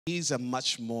He's a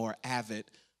much more avid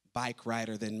bike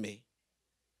rider than me.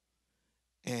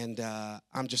 And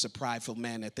I'm just a prideful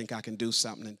man that think I can do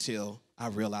something until I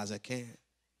realize I can't.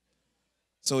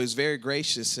 So he's very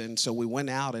gracious, and so we went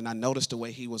out, and I noticed the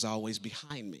way he was always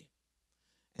behind me.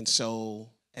 And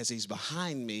so as he's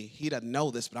behind me, he doesn't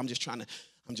know this, but I'm just trying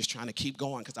to keep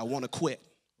going because I want to quit,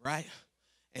 right?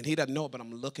 And he doesn't know it, but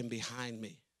I'm looking behind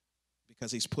me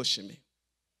because he's pushing me.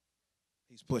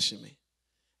 He's pushing me.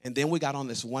 And then we got on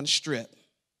this one strip,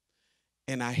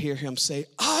 and I hear him say,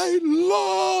 "I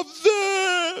love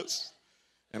this."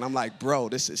 And I'm like, bro,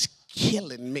 this is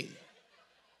killing me.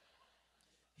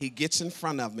 He gets in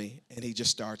front of me, and he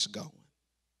just starts going.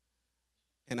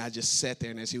 And I just sat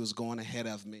there, and as he was going ahead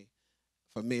of me,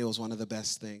 for me, it was one of the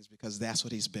best things because that's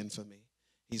what he's been for me.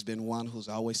 He's been one who's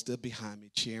always stood behind me,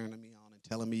 cheering me on and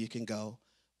telling me you can go.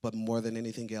 But more than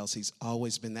anything else, he's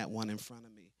always been that one in front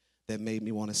of me that made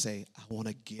me want to say, I want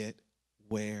to get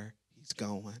where he's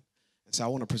going. And so I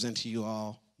want to present to you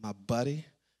all my buddy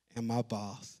and my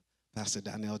boss, Pastor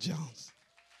Donnell Jones.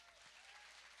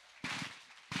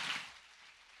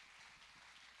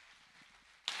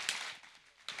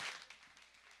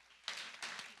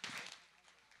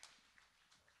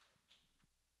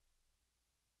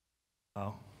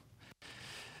 Wow.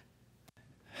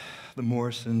 The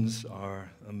Morrisons are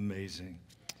amazing.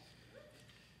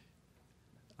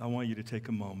 I want you to take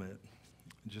a moment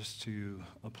just to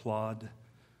applaud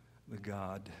the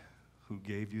God who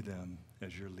gave you them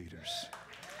as your leaders.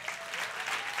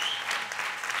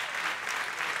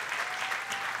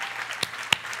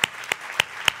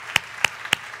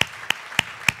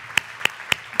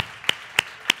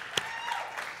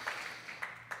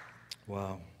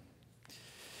 Wow.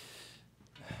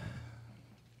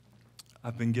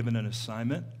 I've been given an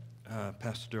assignment.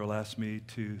 Pastor Darrell asked me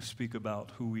to speak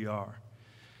about who we are.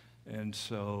 And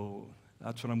so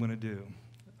that's what I'm going to do.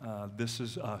 This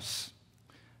is us.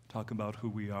 Talk about who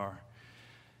we are.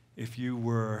 If you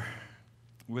were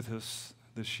with us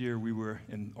this year, we were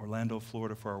in Orlando,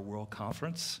 Florida for our World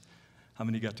Conference. How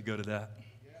many got to go to that?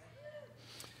 Yeah.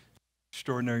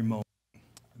 Extraordinary moment.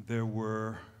 There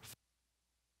were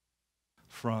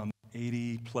from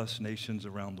 80 plus nations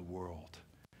around the world.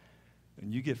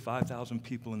 And you get 5,000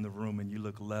 people in the room and you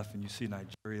look left and you see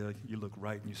Nigeria, you look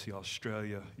right and you see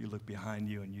Australia, you look behind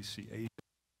you and you see Asia.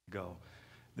 Go,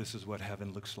 this is what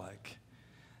heaven looks like.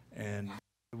 And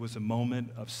it was a moment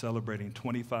of celebrating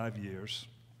 25 years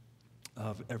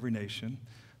of every nation,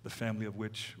 the family of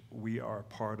which we are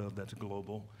part of that's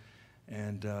global.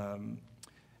 And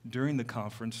during the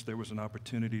conference, there was an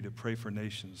opportunity to pray for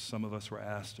nations. Some of us were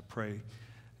asked to pray,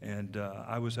 and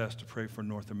I was asked to pray for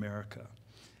North America.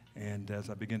 And as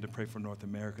I began to pray for North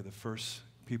America, the first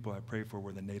people I prayed for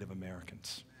were the Native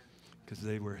Americans because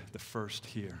they were the first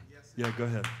here. Yeah, go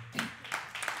ahead.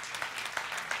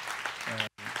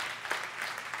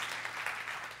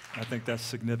 I think that's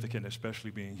significant,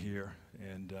 especially being here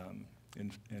and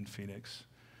in Phoenix,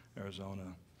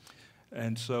 Arizona.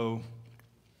 And so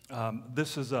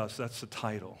this is us. That's the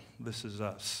title. This is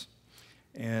us.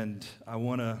 And I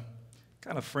want to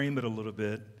kind of frame it a little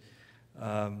bit.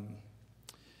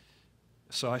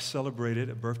 So I celebrated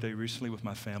a birthday recently with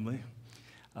my family.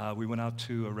 We went out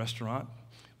to a restaurant.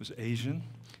 It was Asian,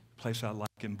 a place I like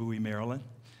in Bowie, Maryland,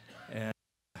 and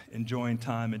enjoying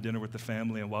time and dinner with the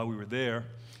family. And while we were there,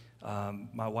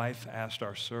 my wife asked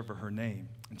our server her name,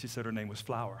 and she said her name was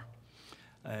Flower.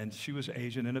 And she was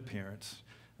Asian in appearance.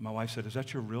 And my wife said, "Is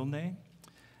that your real name?"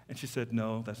 And she said,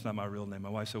 "No, that's not my real name." My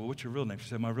wife said, "Well, what's your real name?" She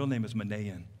said, "My real name is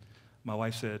Manayan." My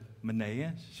wife said,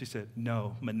 "Manayan?" She said,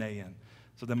 "No, Manayan."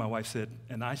 So then my wife said,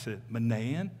 and I said,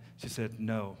 "Manayan?" She said,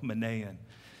 "No, Manayan."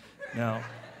 Now,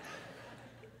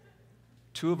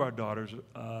 two of our daughters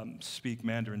speak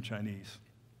Mandarin Chinese.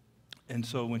 And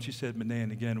so when she said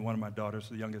Manayan again, one of my daughters,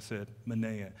 the youngest, said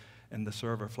Manayan. And the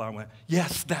server, Flower, went,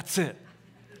 "Yes, that's it."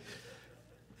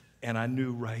 And I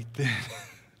knew right then.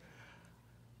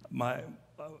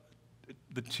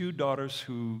 The two daughters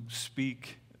who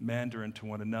speak Mandarin to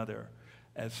one another,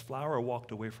 as Flower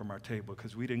walked away from our table,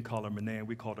 because we didn't call her Manayan,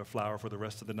 we called her Flower for the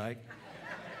rest of the night.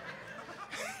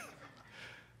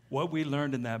 What we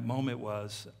learned in that moment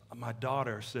was, my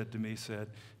daughter said to me,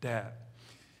 "Dad,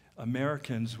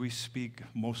 Americans, we speak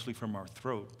mostly from our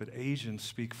throat, but Asians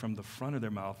speak from the front of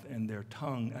their mouth, and their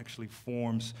tongue actually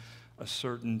forms a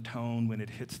certain tone when it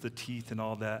hits the teeth and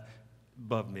all that."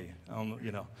 Above me, I don't know,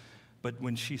 you know. But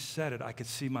when she said it, I could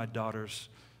see my daughter's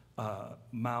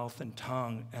mouth and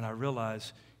tongue, and I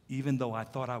realized even though I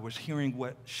thought I was hearing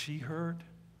what she heard,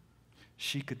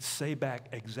 she could say back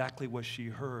exactly what she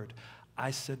heard.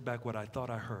 I said back what I thought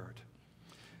I heard.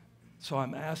 So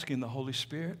I'm asking the Holy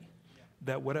Spirit,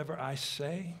 that whatever I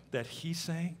say, that he's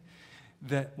saying,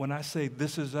 that when I say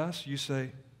this is us, you say,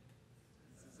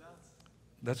 this is us.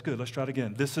 That's good. Let's try it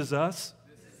again. This is us.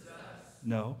 This is us.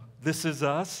 No. This is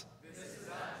us. This is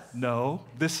us. No.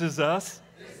 This is us.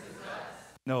 This is us.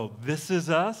 No. This is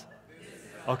us. This is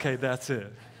us. Okay, that's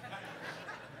it.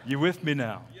 You with me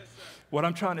now? Yes, sir. What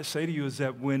I'm trying to say to you is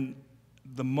that when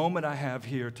the moment I have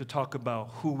here to talk about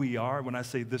who we are, when I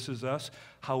say this is us,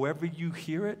 however you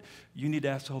hear it, you need to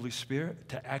ask the Holy Spirit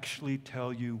to actually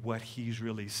tell you what he's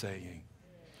really saying,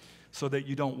 so that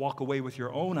you don't walk away with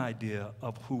your own idea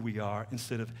of who we are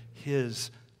instead of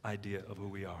his idea of who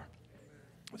we are.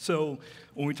 So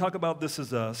when we talk about this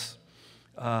is us,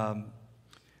 I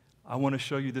want to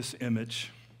show you this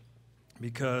image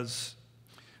because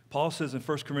Paul says in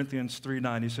 1 Corinthians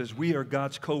 3:9, he says, we are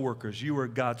God's co-workers. You are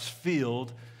God's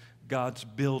field, God's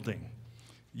building.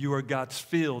 You are God's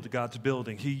field, God's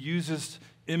building. He uses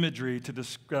imagery to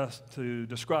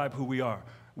describe who we are.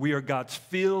 We are God's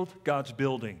field, God's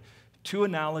building. Two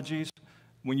analogies.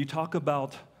 When you talk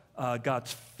about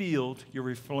God's field, you're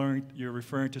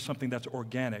referring to something that's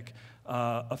organic.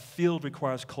 A field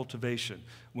requires cultivation.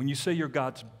 When you say you're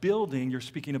God's building, you're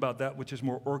speaking about that which is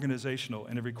more organizational,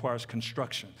 and it requires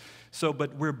construction. So,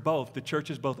 but we're both. The church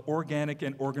is both organic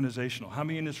and organizational. How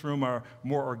many in this room are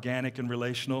more organic and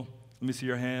relational? Let me see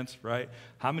your hands, right?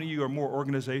 How many of you are more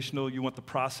organizational? You want the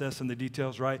process and the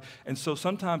details, right? And so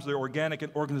sometimes the organic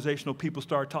and organizational people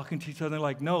start talking to each other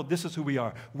like, no, this is who we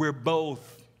are. We're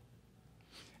both.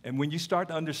 And when you start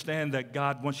to understand that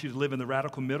God wants you to live in the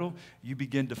radical middle, you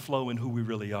begin to flow in who we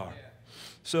really are.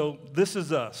 So this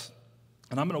is us.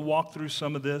 And I'm going to walk through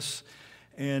some of this.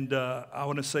 And I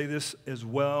want to say this as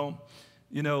well.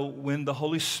 You know, when the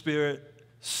Holy Spirit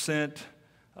sent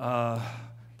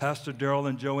Pastor Darrell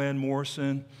and Joanne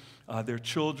Morrison, their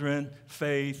children,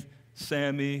 Faith,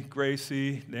 Sammy,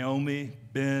 Gracie, Naomi,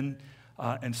 Ben,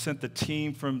 and sent the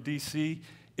team from D.C.,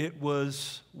 it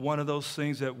was one of those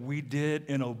things that we did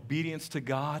in obedience to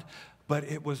God, but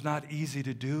it was not easy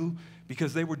to do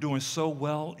because they were doing so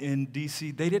well in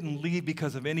D.C. They didn't leave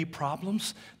because of any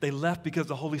problems. They left because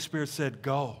the Holy Spirit said,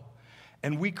 go.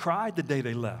 And we cried the day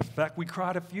they left. In fact, we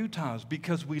cried a few times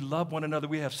because we love one another.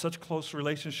 We have such close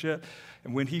relationship.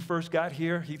 And when he first got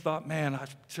here, he thought, man,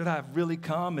 should I have really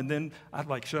come? And then I'd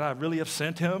like, should I really have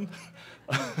sent him?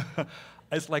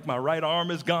 It's like my right arm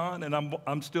is gone, and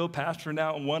I'm still pastoring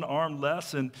now, and one arm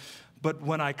less. But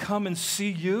when I come and see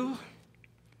you,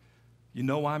 you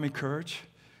know why I'm encouraged?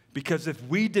 Because if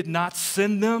we did not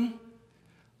send them,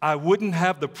 I wouldn't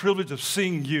have the privilege of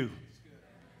seeing you.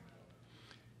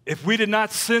 If we did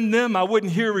not send them, I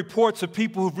wouldn't hear reports of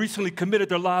people who've recently committed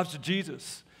their lives to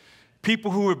Jesus,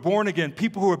 people who were born again,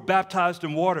 people who were baptized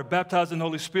in water, baptized in the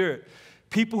Holy Spirit,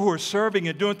 people who are serving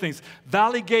and doing things.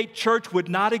 Valley Gate Church would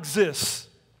not exist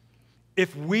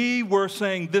if we were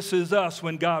saying this is us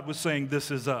when God was saying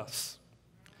this is us.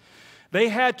 They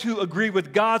had to agree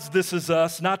with God's this is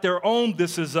us, not their own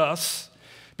this is us,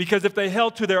 because if they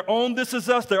held to their own this is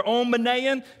us, their own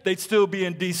Manaean, they'd still be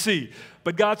in D.C.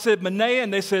 But God said Manaean,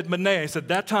 and they said Manaean. He said,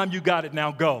 that time you got it,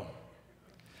 now go.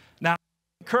 Now, I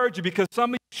encourage you because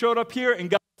some of you showed up here and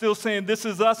God's still saying this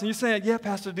is us, and you're saying, yeah,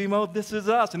 Pastor Demo, this is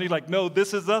us. And he's like, no,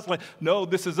 this is us. Like, no,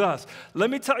 this is us. Let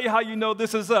me tell you how you know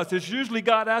this is us. It's usually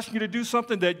God asking you to do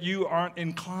something that you aren't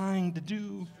inclined to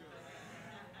do.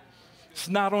 It's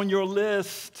not on your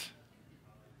list.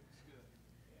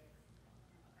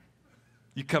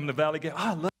 You come to Valley Gate,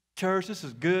 I love church, this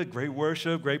is good, great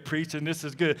worship, great preaching, this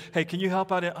is good. Hey, can you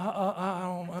help out?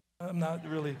 I'm not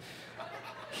really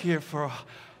here for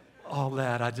all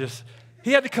that.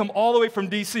 He had to come all the way from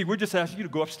D.C. We're just asking you to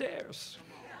go upstairs.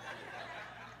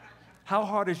 How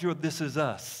hard is your this is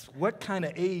us? What kind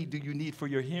of aid do you need for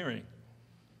your hearing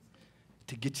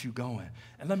to get you going?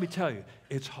 And let me tell you,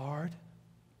 it's hard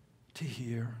to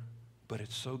hear, but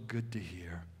it's so good to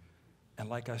hear. And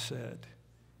like I said,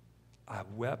 I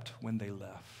wept when they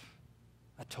left.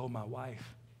 I told my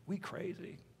wife, we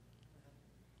crazy.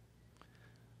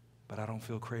 But I don't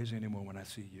feel crazy anymore when I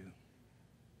see you.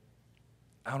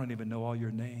 I don't even know all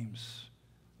your names,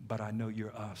 but I know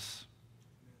you're us.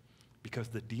 Because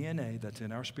the DNA that's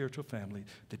in our spiritual family,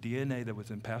 the DNA that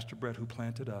was in Pastor Brett who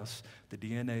planted us, the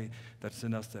DNA that's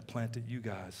in us that planted you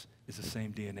guys is the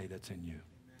same DNA that's in you.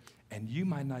 And you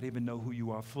might not even know who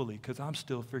you are fully because I'm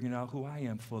still figuring out who I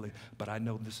am fully, but I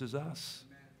know this is us.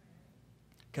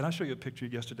 Can I show you a picture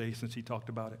yesterday since he talked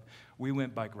about it? We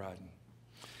went bike riding,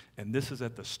 and this is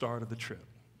at the start of the trip.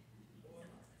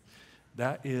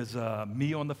 That is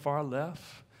me on the far left,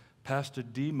 Pastor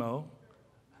Demo,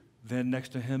 then next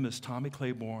to him is Tommy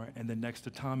Claiborne, and then next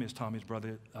to Tommy is Tommy's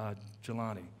brother,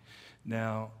 Jelani.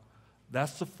 Now,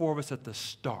 That's the four of us at the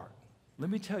start. Let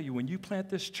me tell you, when you plant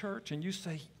this church and you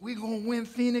say, we're going to win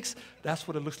Phoenix, that's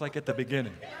what it looks like at the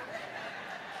beginning.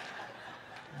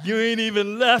 You ain't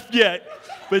even left yet,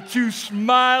 but you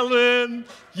smiling,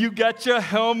 you got your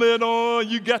helmet on,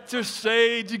 you got your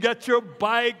shades, you got your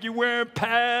bike, you're wearing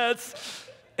pads.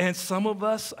 And some of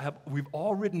us, we've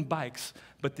all ridden bikes,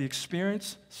 but the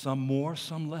experience, some more,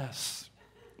 some less.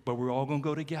 But we're all going to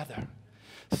go together.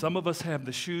 Some of us have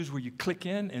the shoes where you click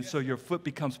in, and so your foot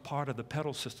becomes part of the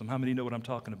pedal system. How many know what I'm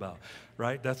talking about,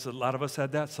 right? That's a lot of us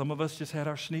had that. Some of us just had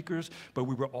our sneakers, but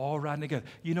we were all riding together.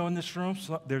 You know, in this room,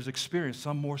 there's experience,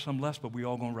 some more, some less, but we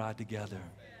all going to ride together.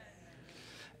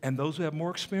 And those who have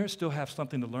more experience still have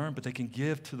something to learn, but they can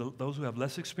give to those who have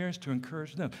less experience to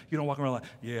encourage them. You don't walk around like,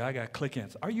 yeah, I got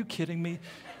click-ins. Are you kidding me?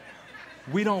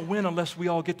 We don't win unless we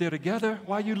all get there together.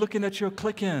 Why are you looking at your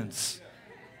click-ins?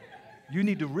 You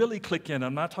need to really click in.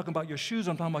 I'm not talking about your shoes.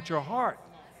 I'm talking about your heart.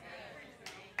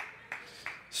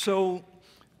 So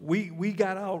we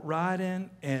got out riding,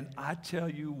 and I tell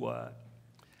you what,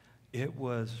 it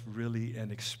was really an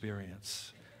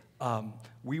experience.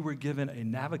 We were given a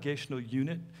navigational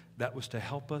unit that was to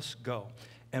help us go.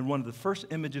 And one of the first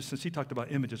images, since he talked about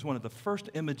images, one of the first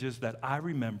images that I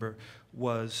remember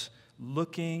was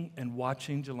looking and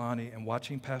watching Jelani and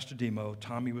watching Pastor Demo.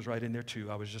 Tommy was right in there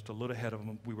too. I was just a little ahead of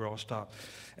them. We were all stopped.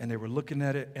 And they were looking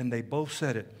at it, and they both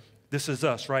said it. This is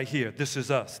us right here. This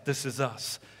is us. This is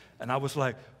us. And I was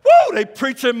like, woo, they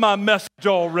preaching my message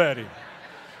already.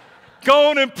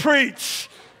 Go on and preach.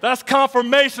 That's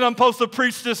confirmation I'm supposed to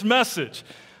preach this message.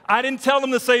 I didn't tell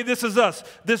them to say this is us.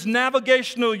 This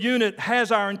navigational unit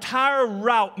has our entire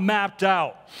route mapped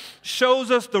out, shows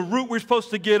us the route we're supposed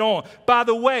to get on. By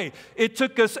the way, it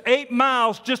took us 8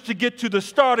 miles just to get to the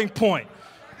starting point.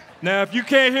 Now, if you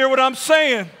can't hear what I'm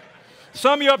saying,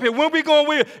 some of you up here, when we going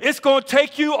with it's going to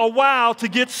take you a while to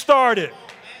get started.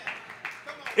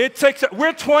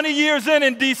 We're 20 years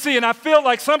in D.C., and I feel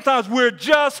like sometimes we're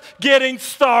just getting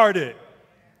started.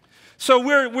 So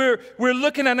we're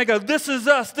looking at it and go, this is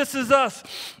us, this is us.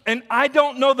 And I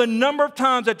don't know the number of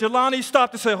times that Jelani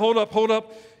stopped to say, hold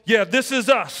up. Yeah, this is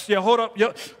us. Yeah, hold up.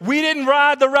 Yeah. We didn't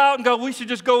ride the route and go, we should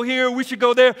just go here, we should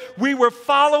go there. We were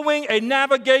following a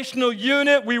navigational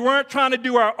unit. We weren't trying to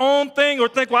do our own thing or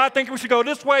think, well, I think we should go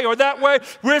this way or that way.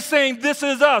 We're saying this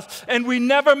is us. And we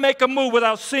never make a move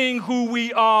without seeing who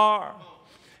we are.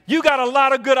 You got a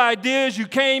lot of good ideas. You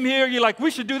came here, you're like, we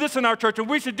should do this in our church, and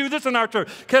we should do this in our church.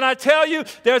 Can I tell you,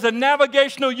 there's a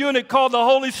navigational unit called the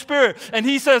Holy Spirit, and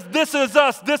he says, this is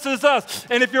us, this is us.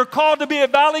 And if you're called to be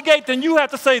at Valley Gate, then you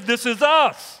have to say, this is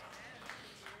us.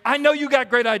 I know you got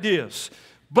great ideas,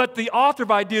 but the author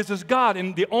of ideas is God,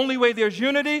 and the only way there's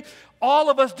unity, all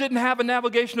of us didn't have a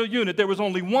navigational unit. There was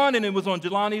only one, and it was on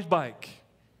Jelani's bike.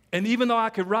 And even though I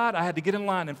could ride, I had to get in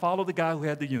line and follow the guy who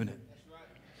had the unit.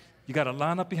 You got to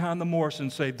line up behind the Morse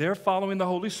and say, they're following the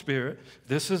Holy Spirit.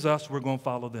 This is us. We're going to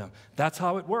follow them. That's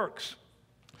how it works.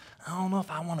 I don't know if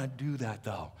I want to do that,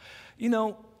 though. You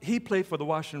know, he played for the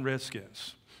Washington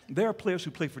Redskins. There are players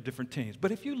who play for different teams.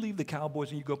 But if you leave the Cowboys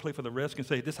and you go play for the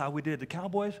Redskins and say, this is how we did the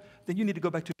Cowboys, then you need to go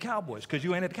back to the Cowboys because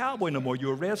you ain't a Cowboy no more.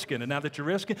 You're a Redskin. And now that you're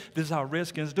a Redskin, this is how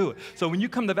Redskins do it. So when you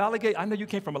come to Valley Gate, I know you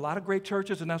came from a lot of great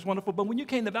churches, and that's wonderful. But when you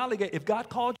came to Valley Gate, if God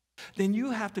called you, then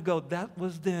you have to go, that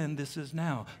was then, this is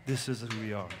now. This is who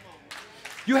we are.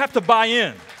 You have to buy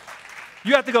in.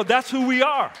 You have to go, that's who we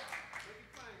are.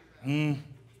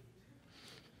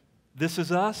 This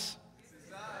is us?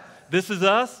 This is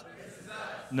us?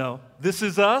 No. This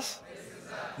is us?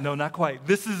 No, not quite.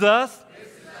 This is us?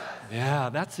 Yeah,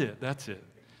 that's it. That's it.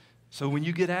 So when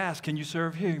you get asked, can you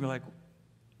serve here? You're like,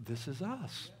 this is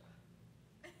us.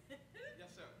 Yes,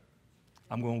 sir.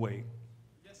 I'm going to wait.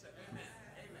 Yes, sir.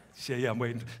 Amen. Yeah, I'm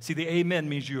waiting. See, the amen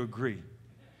means you agree.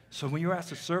 So when you're asked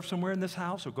to serve somewhere in this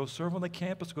house or go serve on the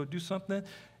campus, go do something,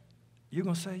 you're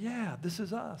going to say, yeah, this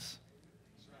is us.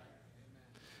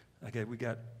 Okay, we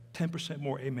got 10%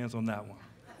 more amens on that one.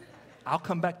 I'll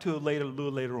come back to it later, a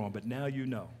little later on, but now you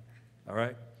know. All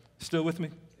right? Still with me?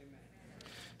 Amen.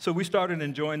 So we started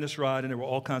enjoying this ride, and there were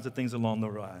all kinds of things along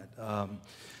the ride.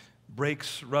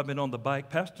 Brakes rubbing on the bike.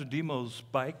 Pastor Demo's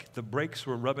bike, the brakes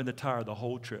were rubbing the tire the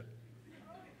whole trip.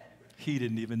 He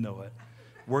didn't even know it.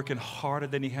 Working harder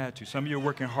than he had to. Some of you are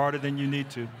working harder than you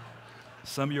need to.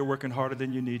 Some of you are working harder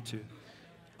than you need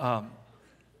to.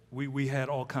 We had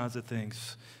all kinds of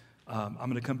things. I'm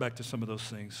going to come back to some of those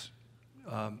things.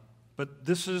 But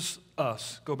this is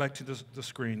us. Go back to the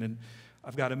screen, and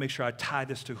I've got to make sure I tie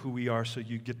this to who we are so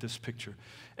you get this picture.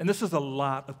 And this is a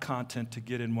lot of content to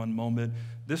get in one moment.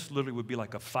 This literally would be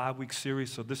like a 5-week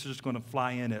series, so this is just going to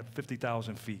fly in at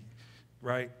 50,000 feet,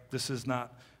 right? This is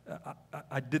not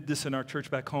I did this in our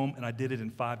church back home, and I did it in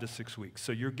 5 to 6 weeks.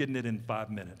 So you're getting it in 5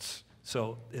 minutes.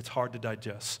 So it's hard to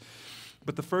digest.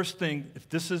 But the first thing, if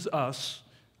this is us,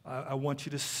 I want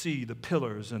you to see the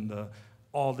pillars and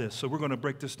all this. So we're going to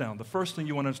break this down. The first thing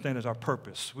you want to understand is our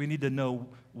purpose. We need to know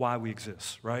why we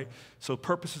exist, right? So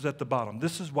purpose is at the bottom.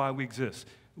 This is why we exist.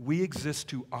 We exist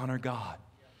to honor God.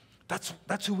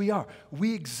 That's who we are.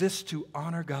 We exist to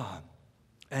honor God.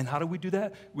 And how do we do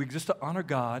that? We exist to honor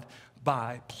God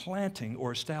by planting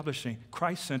or establishing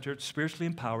Christ-centered, spiritually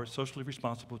empowered, socially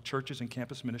responsible churches and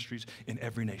campus ministries in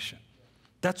every nation.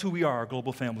 That's who we are, our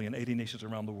global family in 80 nations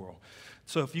around the world.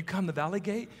 So if you come to Valley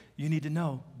Gate, you need to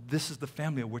know this is the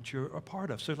family of which you're a part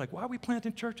of. So it's like, why are we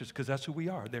planting churches? Because that's who we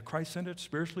are. They're Christ-centered,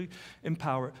 spiritually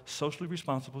empowered, socially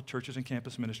responsible churches and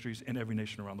campus ministries in every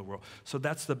nation around the world. So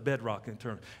that's the bedrock in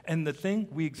terms. And the thing,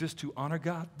 we exist to honor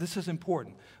God. This is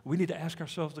important. We need to ask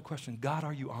ourselves the question, God,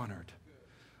 are you honored?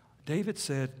 David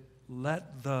said,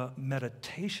 let the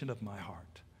meditation of my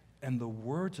heart and the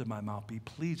words of my mouth be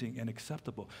pleasing and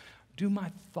acceptable. Do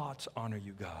my thoughts honor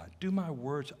you, God? Do my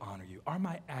words honor you? Are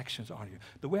my actions honor you?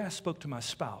 The way I spoke to my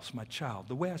spouse, my child,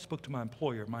 the way I spoke to my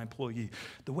employer, my employee,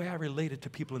 the way I related to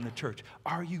people in the church,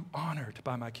 are you honored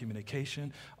by my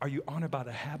communication? Are you honored by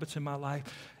the habits in my life?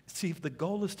 See, if the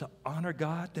goal is to honor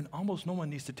God, then almost no one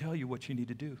needs to tell you what you need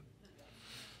to do.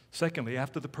 Secondly,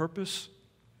 after the purpose,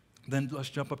 then let's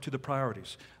jump up to the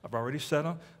priorities. I've already said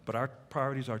them, but our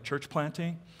priorities are church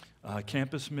planting,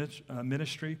 campus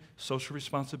ministry, social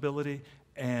responsibility,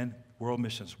 and world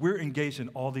missions. We're engaged in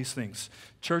all these things.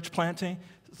 Church planting,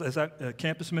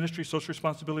 campus ministry, social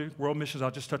responsibility, world missions.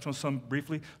 I'll just touch on some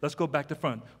briefly. Let's go back to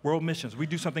front. World missions. We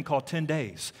do something called 10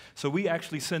 days. So we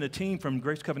actually send a team from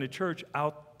Grace Covenant Church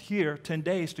out here 10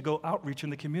 days to go outreach in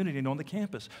the community and on the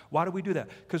campus. Why do we do that?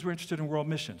 Because we're interested in world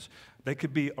missions. They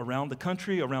could be around the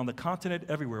country, around the continent,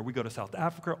 everywhere. We go to South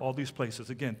Africa, all these places.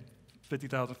 Again,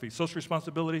 50,000 feet. Social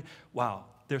responsibility, wow,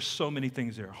 there's so many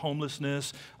things there.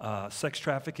 Homelessness, sex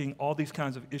trafficking, all these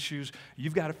kinds of issues.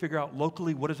 You've got to figure out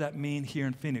locally, what does that mean here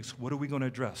in Phoenix? What are we going to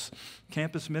address?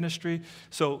 Campus ministry.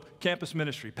 So campus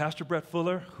ministry, Pastor Brett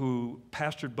Fuller, who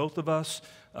pastored both of us,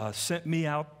 sent me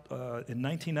out in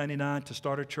 1999 to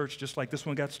start a church just like this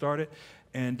one got started.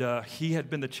 And he had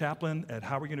been the chaplain at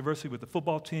Howard University with the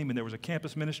football team, and there was a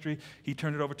campus ministry. He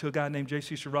turned it over to a guy named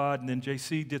J.C. Sherrod, and then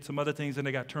J.C. did some other things, and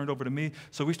they got turned over to me.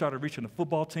 So we started reaching the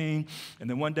football team. And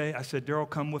then one day I said, Daryl,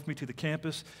 come with me to the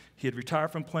campus. He had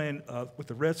retired from playing with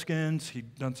the Redskins.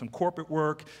 He'd done some corporate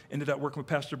work, ended up working with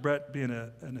Pastor Brett, being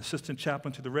an assistant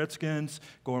chaplain to the Redskins,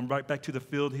 going right back to the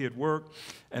field he had worked.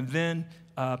 And then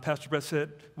Pastor Brett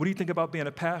said, what do you think about being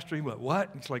a pastor? He went, what?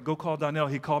 It's like, go call Donnell.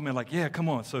 He called me and like, yeah, come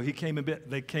on. So he came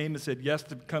they came and said yes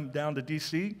to come down to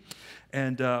D.C.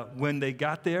 And when they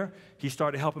got there, he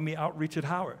started helping me outreach at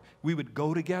Howard. We would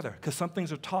go together because some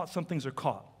things are taught, some things are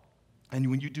caught. And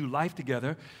when you do life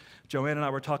together, Joanne and I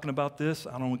were talking about this.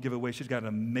 I don't want to give it away. She's got an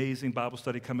amazing Bible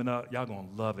study coming up. Y'all going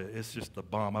to love it. It's just the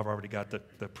bomb. I've already got the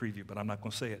preview, but I'm not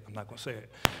going to say it. I'm not going to say it.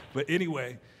 But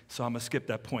anyway, so I'm going to skip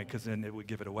that point because then it would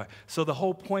give it away. So the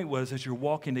whole point was as you're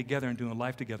walking together and doing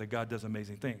life together, God does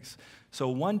amazing things. So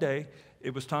one day,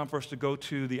 it was time for us to go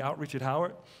to the outreach at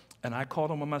Howard, and I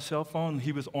called him on my cell phone.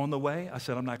 He was on the way. I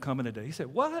said, I'm not coming today. He said,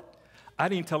 what? I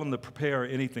didn't tell him to prepare or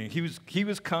anything. He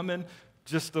was coming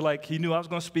just to he knew I was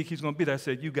going to speak. He's going to be there. I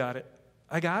said, you got it.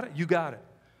 I got it. You got it.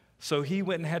 So he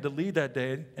went and had to leave that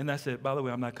day, and I said, by the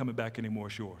way, I'm not coming back anymore.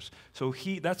 It's yours. So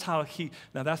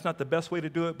now that's not the best way to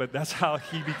do it, but that's how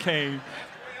he became,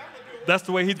 that's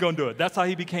the way he's going to do it. That's how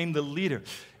he became the leader.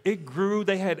 It grew.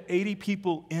 They had 80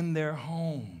 people in their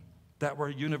home that were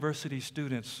university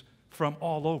students from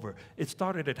all over. It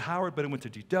started at Howard, but it went to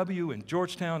GW and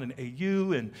Georgetown and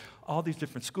AU and all these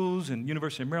different schools and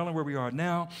University of Maryland where we are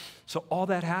now. So all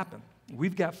that happened.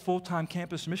 We've got full-time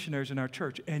campus missionaries in our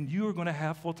church, and you are going to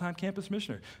have full-time campus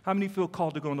missionaries. How many feel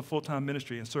called to go into full-time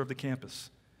ministry and serve the campus?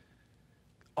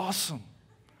 Awesome.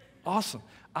 Awesome.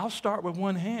 I'll start with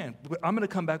one hand. I'm going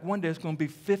to come back one day. It's going to be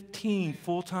 15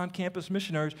 full-time campus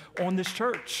missionaries on this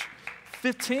church.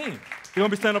 15. You're going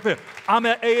to be standing up here. I'm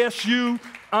at ASU.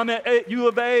 I'm at U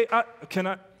of A.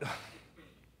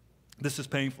 This is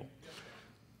painful.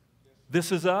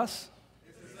 This is us.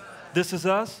 This is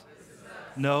us.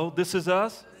 No, this is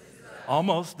us.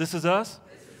 Almost. This is us.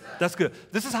 That's good.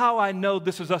 This is how I know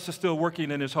this is us is still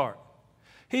working in his heart.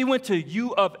 He went to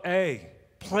U of A,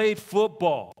 played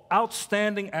football,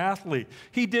 outstanding athlete.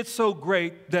 He did so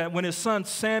great that when his son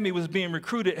Sammy was being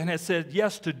recruited and had said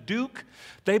yes to Duke,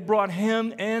 they brought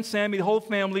him and Sammy, the whole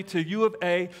family, to U of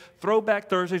A, Throwback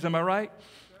Thursdays, am I right?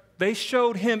 They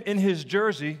showed him in his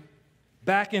jersey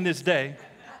back in his day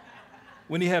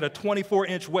when he had a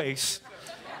 24-inch waist.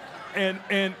 And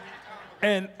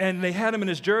they had him in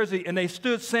his jersey, and they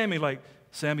stood Sammy like,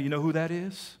 Sammy, you know who that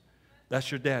is? That's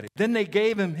your daddy. Then they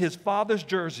gave him his father's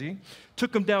jersey,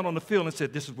 took him down on the field and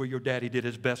said, this is where your daddy did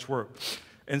his best work.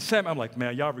 And Sammy, I'm like,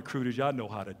 man, y'all recruiters, y'all know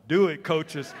how to do it,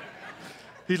 coaches.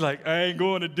 He's like, I ain't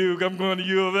going to Duke, I'm going to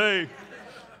U of A.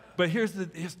 But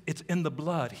it's in the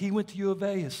blood. He went to U of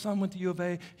A, his son went to U of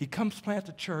A, he comes plant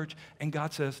the church, and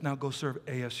God says, now go serve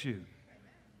ASU.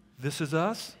 This is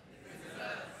us?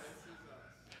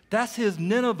 That's his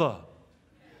Nineveh.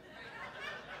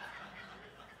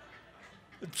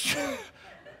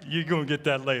 You're going to get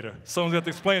that later. Someone's got to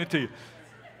explain it to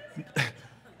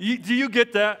you. Do you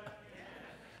get that?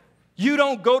 You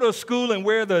don't go to school and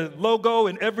wear the logo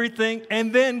and everything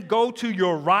and then go to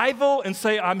your rival and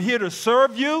say, I'm here to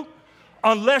serve you,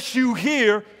 unless you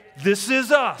hear, this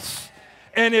is us.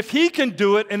 And if he can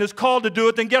do it and is called to do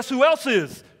it, then guess who else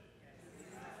is?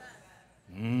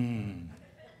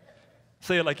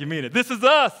 Say it like you mean it. This is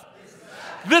us.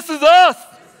 This is us.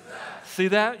 See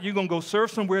that? You're going to go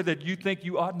serve somewhere that you think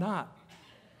you ought not.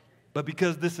 But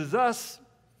because this is us,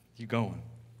 you're going.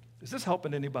 Is this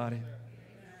helping anybody?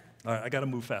 All right, I got to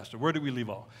move faster. Where did we leave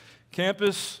off?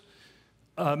 Campus,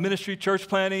 ministry, church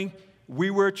planting.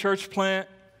 We were a church plant.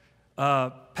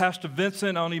 Pastor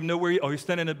Vincent, I don't even know where he's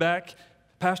standing in the back.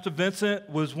 Pastor Vincent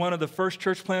was one of the first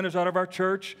church planters out of our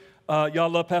church. Y'all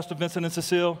love Pastor Vincent and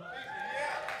Cecile?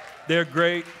 They're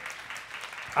great.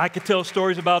 I could tell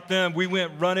stories about them. We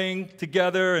went running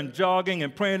together and jogging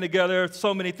and praying together,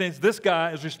 so many things. This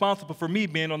guy is responsible for me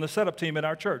being on the setup team at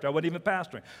our church. I wasn't even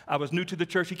pastoring. I was new to the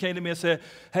church. He came to me and said,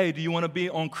 hey, do you want to be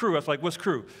on crew? I was like, what's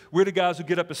crew? We're the guys who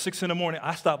get up at 6 in the morning.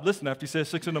 I stopped listening after he said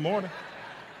 6 in the morning.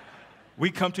 We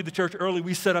come to the church early.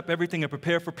 We set up everything and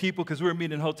prepare for people because we were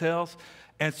meeting in hotels.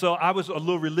 And so I was a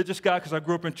little religious guy because I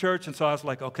grew up in church. And so I was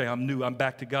like, okay, I'm new. I'm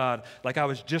back to God. Like I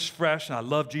was just fresh and I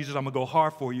love Jesus. I'm going to go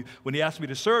hard for you. When he asked me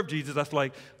to serve Jesus, I was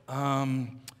like,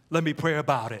 let me pray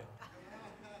about it.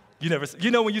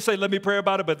 You know when you say, let me pray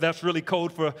about it, but that's really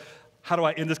code for how do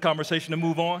I end this conversation and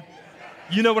move on?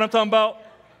 You know what I'm talking about?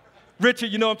 Richard,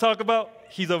 you know what I'm talking about?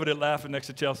 He's over there laughing next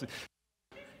to Chelsea.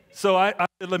 So I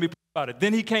said, let me pray about it.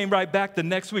 Then he came right back the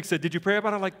next week, said, did you pray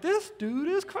about it? I'm like, this dude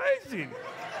is crazy.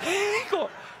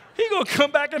 He gonna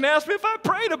come back and ask me if I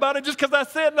prayed about it just because I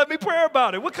said, let me pray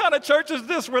about it. What kind of church is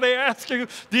this where they ask you,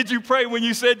 did you pray when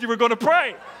you said you were going to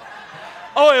pray?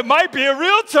 Oh, it might be a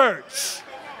real church.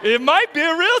 It might be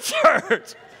a real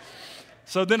church.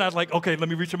 So then I was like, okay, let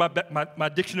me reach in my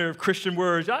dictionary of Christian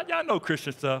words. Y'all know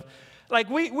Christian stuff. Like,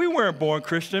 we weren't born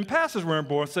Christian. Pastors weren't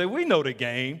born. So we know the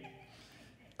game.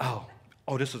 Oh,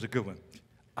 this is a good one.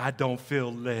 I don't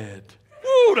feel led.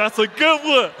 Ooh, that's a good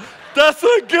one. That's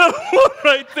a good one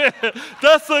right there.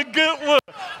 That's a good one.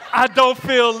 I don't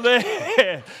feel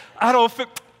led. I don't feel,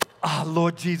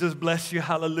 Lord Jesus, bless you,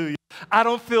 hallelujah. I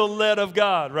don't feel led of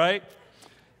God, right?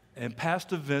 And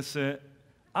Pastor Vincent,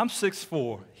 I'm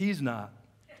 6'4", he's not.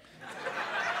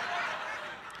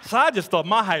 So I just thought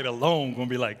my height alone going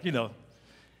to be like,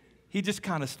 he just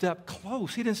kind of stepped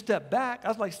close. He didn't step back. I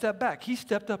was like, step back. He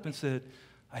stepped up and said,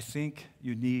 I think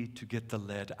you need to get the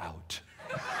lead out.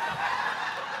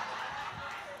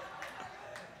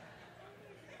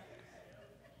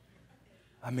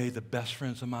 I made the best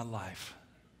friends of my life.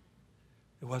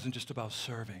 It wasn't just about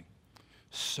serving.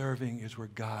 Serving is where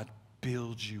God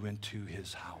builds you into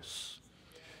his house.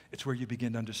 It's where you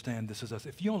begin to understand this is us.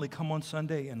 If you only come on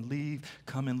Sunday and leave,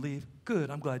 come and leave, good,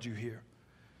 I'm glad you're here.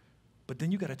 But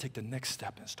then you got to take the next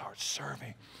step and start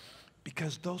serving,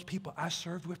 because those people I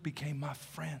served with became my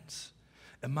friends.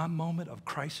 In my moment of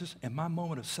crisis, in my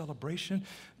moment of celebration,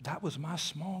 that was my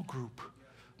small group.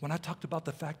 When I talked about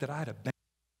the fact that I had a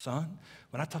son,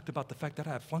 when I talked about the fact that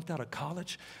I had flunked out of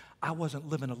college, I wasn't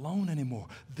living alone anymore.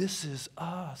 This is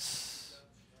us.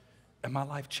 And my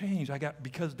life changed.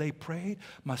 Because they prayed,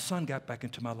 my son got back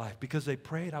into my life. Because they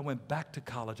prayed, I went back to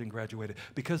college and graduated.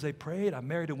 Because they prayed, I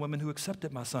married a woman who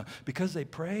accepted my son. Because they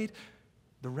prayed,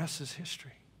 the rest is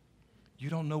history. You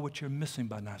don't know what you're missing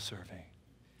by not serving.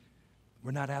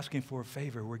 We're not asking for a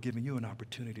favor. We're giving you an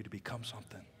opportunity to become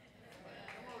something.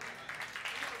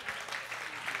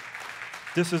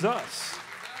 This is us.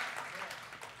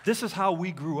 This is how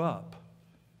we grew up.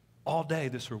 All day,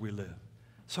 this is where we live.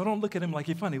 So don't look at him like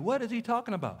he's funny. What is he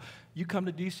talking about? You come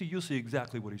to D.C., you'll see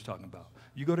exactly what he's talking about.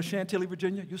 You go to Chantilly,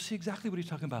 Virginia, you'll see exactly what he's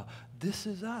talking about. This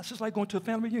is us. It's like going to a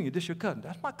family reunion. This your cousin.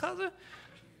 That's my cousin?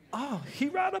 Oh, he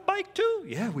ride a bike too?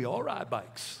 Yeah, we all ride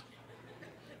bikes.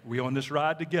 We on this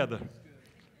ride together.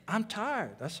 I'm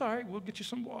tired. That's all right. We'll get you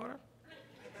some water.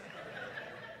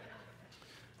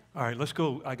 All right, let's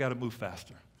go. I got to move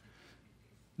faster.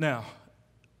 Now,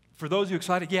 For those of you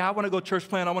excited, yeah, I want to go church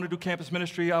plant, I want to do campus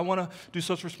ministry, I want to do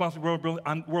social responsibility,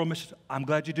 world mission. I'm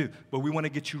glad you do, but we want to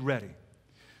get you ready.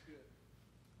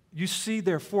 You see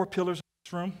there are 4 pillars in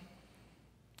this room?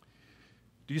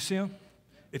 Do you see them?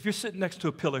 If you're sitting next to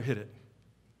a pillar, hit it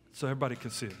so everybody can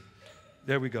see it.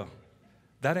 There we go.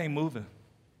 That ain't moving.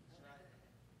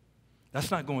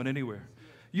 That's not going anywhere.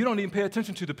 You don't even pay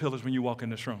attention to the pillars when you walk in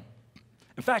this room.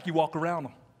 In fact, you walk around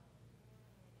them.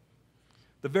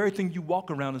 The very thing you walk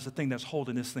around is the thing that's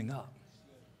holding this thing up.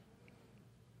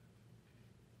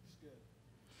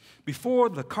 Before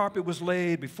the carpet was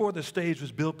laid, before the stage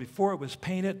was built, before it was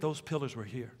painted, those pillars were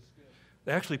here.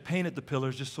 They actually painted the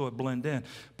pillars just so it blend in.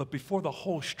 But before the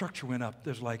whole structure went up,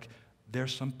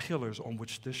 there's some pillars on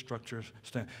which this structure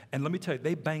stands. And let me tell you,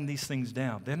 they bang these things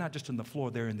down. They're not just in the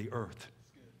floor, they're in the earth.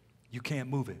 You can't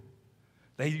move it.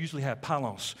 They usually have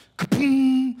pylons.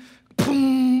 Ka-boom,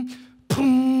 boom,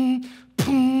 boom,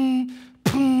 boom,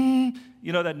 boom.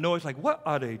 You know that noise, like, what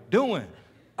are they doing?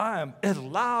 It's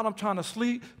loud, I'm trying to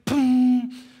sleep.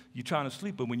 Boom. You're trying to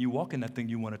sleep, but when you walk in that thing,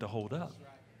 you want it to hold up.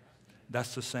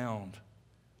 That's the sound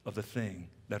of the thing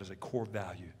that is a core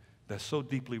value that's so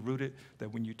deeply rooted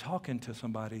that when you're talking to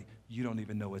somebody, you don't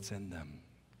even know it's in them.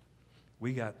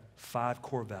 We got 5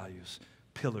 core values,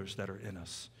 pillars that are in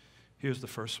us. Here's the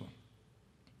first one.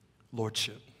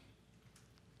 Lordship.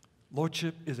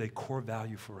 Lordship is a core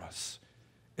value for us.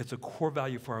 It's a core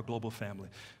value for our global family.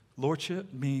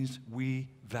 Lordship means we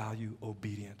value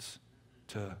obedience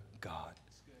to God.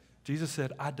 Jesus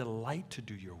said, I delight to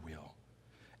do your will.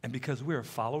 And because we are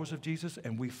followers of Jesus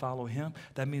and we follow him,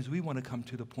 that means we want to come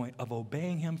to the point of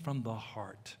obeying him from the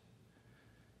heart.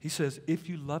 He says, if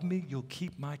you love me, you'll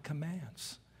keep my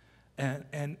commands.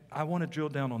 And I want to drill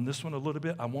down on this one a little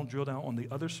bit. I won't drill down on the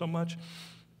others so much.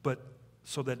 But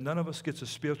so that none of us gets a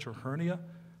spiritual hernia,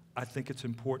 I think it's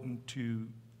important to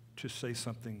say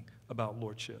something about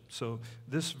lordship. So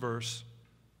this verse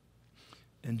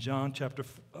in John chapter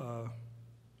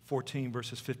 14,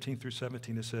 verses 15 through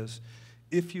 17, it says,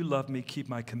 if you love me, keep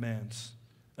my commands,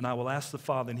 and I will ask the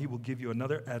Father, and he will give you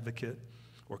another advocate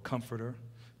or comforter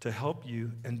to help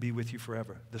you and be with you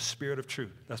forever. The Spirit of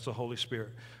truth, that's the Holy Spirit.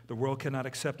 The world cannot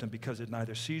accept him because it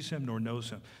neither sees him nor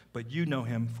knows him, but you know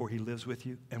him, for he lives with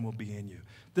you and will be in you.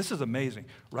 This is amazing.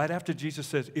 Right after Jesus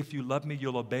says, if you love me,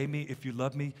 you'll obey me. If you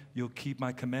love me, you'll keep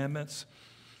my commandments.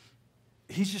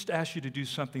 He's just asked you to do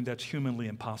something that's humanly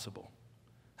impossible.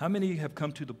 How many have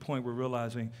come to the point where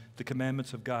realizing the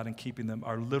commandments of God and keeping them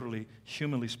are literally,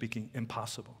 humanly speaking,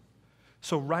 impossible?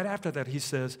 So right after that, he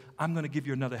says, I'm going to give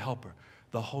you another helper,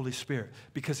 the Holy Spirit,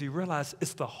 because he realized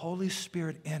it's the Holy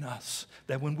Spirit in us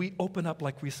that when we open up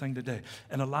like we sang today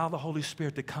and allow the Holy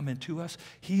Spirit to come into us,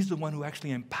 he's the one who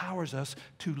actually empowers us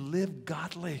to live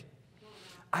godly.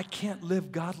 I can't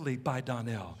live godly by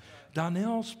Donnell.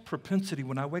 Donnell's propensity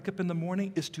when I wake up in the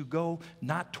morning is to go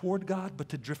not toward God, but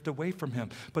to drift away from him.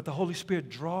 But the Holy Spirit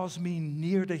draws me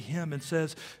near to him and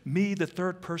says, me, the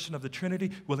third person of the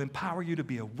Trinity, will empower you to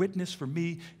be a witness for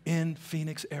me in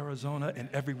Phoenix, Arizona, and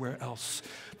everywhere else.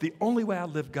 The only way I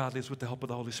live godly is with the help of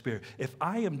the Holy Spirit. If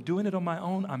I am doing it on my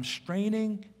own, I'm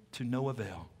straining to no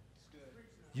avail.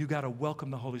 You got to welcome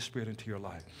the Holy Spirit into your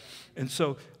life. And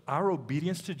so our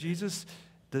obedience to Jesus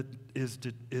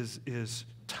is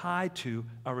tied to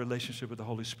our relationship with the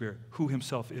Holy Spirit, who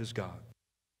himself is God.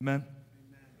 Amen?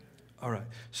 All right.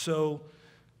 So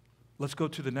let's go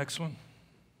to the next one.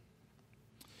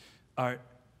 All right.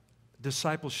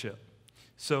 Discipleship.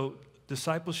 So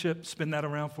discipleship, spin that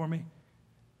around for me.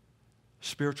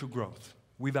 Spiritual growth.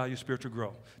 We value spiritual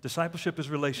growth. Discipleship is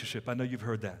relationship. I know you've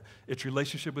heard that. It's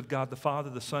relationship with God the Father,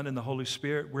 the Son, and the Holy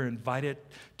Spirit. We're invited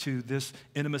to this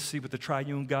intimacy with the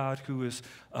triune God who is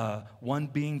one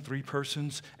being, 3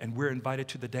 persons, and we're invited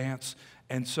to the dance.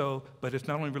 And so, but it's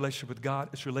not only relationship with God,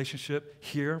 it's relationship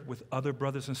here with other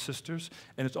brothers and sisters,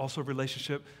 and it's also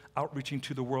relationship outreaching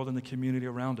to the world and the community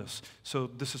around us. So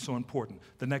this is so important.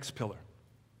 The next pillar.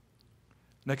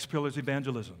 Next pillar is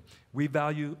evangelism. We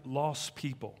value lost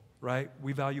people. Right?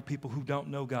 We value people who don't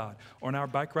know God. On our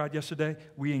bike ride yesterday,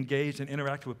 we engaged and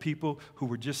interacted with people who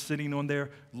were just sitting on their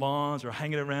lawns or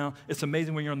hanging around. It's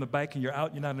amazing when you're on the bike and you're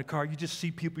out, you're not in the car, you just see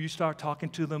people, you start talking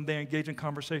to them, they engage in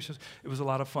conversations. It was a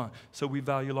lot of fun. So we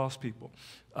value lost people.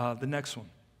 The next one,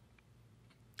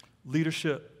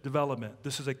 leadership development.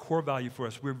 This is a core value for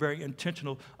us. We're very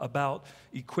intentional about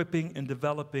equipping and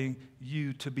developing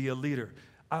you to be a leader.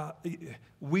 Do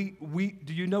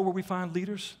you know where we find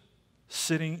leaders?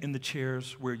 Sitting in the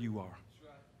chairs where you are.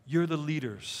 You're the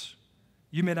leaders.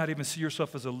 You may not even see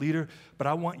yourself as a leader, but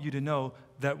I want you to know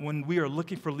that when we are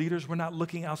looking for leaders, we're not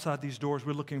looking outside these doors,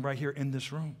 we're looking right here in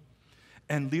this room.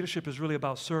 And leadership is really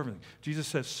about serving. Jesus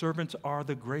says servants are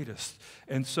the greatest.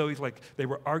 And so he's like, they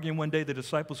were arguing one day, the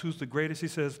disciples, who's the greatest? He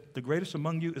says, the greatest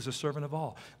among you is a servant of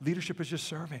all. Leadership is just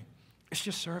serving. It's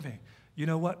just serving. You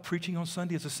know what? Preaching on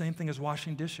Sunday is the same thing as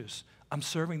washing dishes. I'm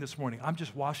serving this morning. I'm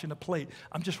just washing a plate.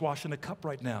 I'm just washing a cup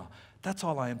right now. That's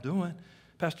all I am doing.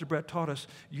 Pastor Brett taught us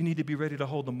you need to be ready to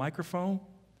hold the microphone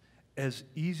as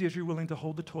easy as you're willing to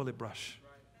hold the toilet brush.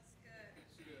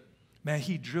 Man,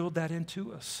 he drilled that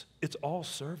into us. It's all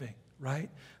serving, right?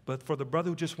 But for the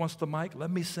brother who just wants the mic, let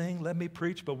me sing, let me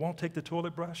preach, but won't take the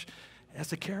toilet brush,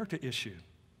 that's a character issue.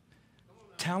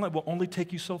 Talent will only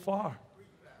take you so far.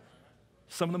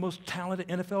 Some of the most talented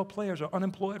NFL players are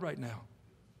unemployed right now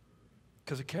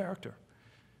because of character.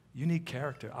 You need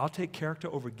character. I'll take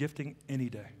character over gifting any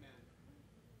day.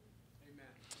 Amen.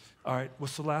 All right,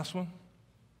 what's the last one?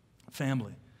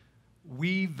 Family.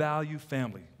 We value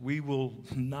family. We will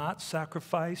not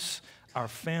sacrifice our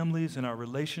families and our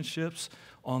relationships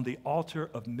on the altar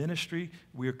of ministry.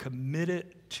 We are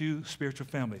committed to spiritual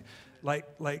family. Like,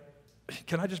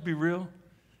 can I just be real?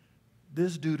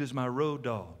 This dude is my road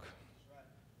dog.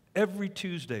 Every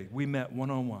Tuesday, we met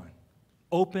one-on-one.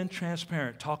 Open,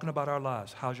 transparent, talking about our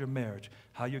lives. How's your marriage?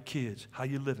 How your kids? How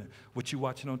you living? What you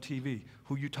watching on TV?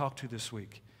 Who you talk to this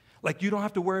week? Like, you don't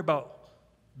have to worry about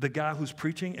the guy who's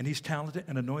preaching and he's talented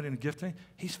and anointed and gifting.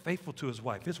 He's faithful to his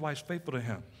wife. His wife's faithful to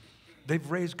him. They've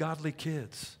raised godly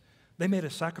kids. They made a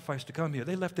sacrifice to come here.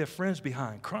 They left their friends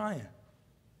behind crying.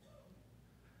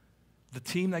 The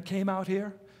team that came out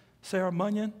here, Sarah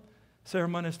Munyon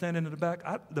standing in the back.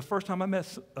 The first time I met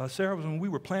Sarah was when we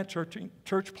were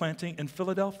church planting in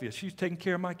Philadelphia. She's taking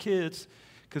care of my kids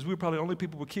because we were probably the only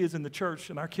people with kids in the church,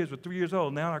 and our kids were 3 years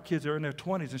old. Now our kids are in their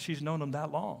 20s, and she's known them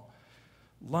that long.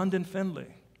 London Finley.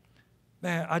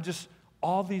 Man,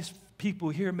 all these people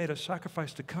here made a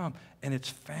sacrifice to come, and it's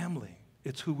family.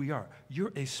 It's who we are.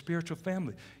 You're a spiritual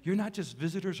family. You're not just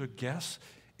visitors or guests.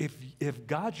 If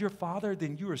God's your father,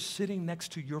 then you are sitting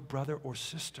next to your brother or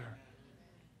sister.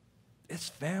 It's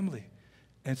family.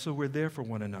 And so we're there for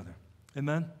one another.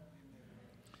 Amen?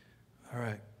 All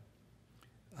right.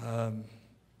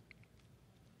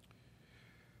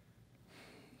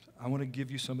 I want to give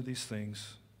you some of these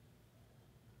things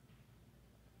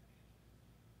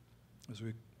as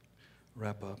we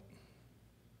wrap up.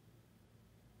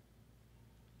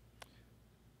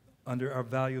 Under our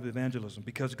value of evangelism,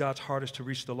 because God's heart is to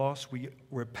reach the lost,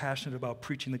 we're passionate about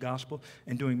preaching the gospel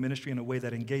and doing ministry in a way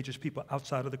that engages people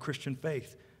outside of the Christian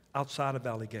faith, outside of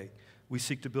Valley Gate. We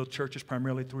seek to build churches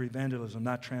primarily through evangelism,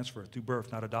 not transfer, through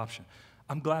birth, not adoption.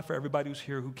 I'm glad for everybody who's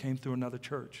here who came through another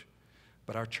church.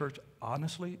 But our church,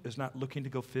 honestly, is not looking to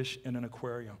go fish in an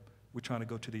aquarium. We're trying to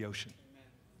go to the ocean.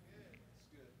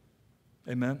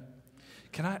 Amen?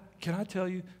 Can I tell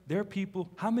you, there are people,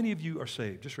 how many of you are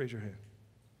saved? Just raise your hand.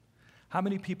 How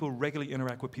many people regularly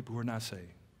interact with people who are not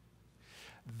saved?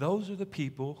 Those are the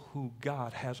people who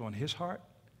God has on his heart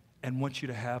and wants you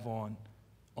to have on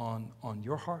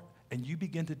your heart. And you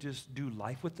begin to just do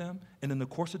life with them. And in the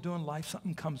course of doing life,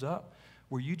 something comes up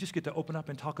where you just get to open up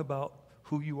and talk about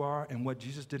who you are and what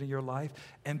Jesus did in your life.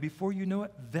 And before you know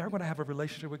it, they're going to have a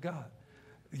relationship with God.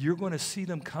 You're going to see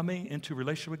them coming into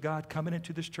relationship with God, coming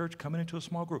into this church, coming into a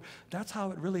small group. That's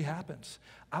how it really happens.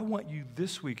 I want you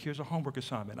this week, here's a homework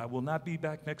assignment. I will not be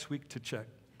back next week to check.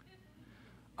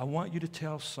 I want you to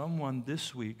tell someone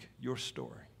this week your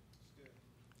story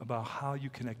about how you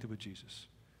connected with Jesus.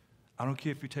 I don't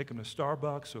care if you take them to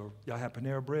Starbucks or y'all have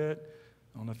Panera Bread.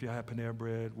 I don't know if y'all have Panera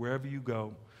Bread. Wherever you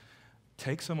go,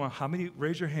 take someone. How many,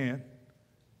 raise your hand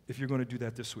if you're going to do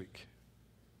that this week.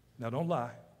 Now, don't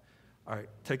lie. All right,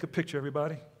 take a picture,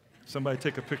 everybody. Somebody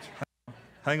take a picture.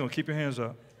 Hang on, keep your hands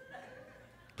up.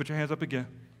 Put your hands up again.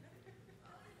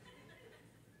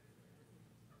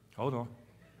 Hold on.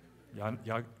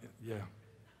 Y'all, yeah.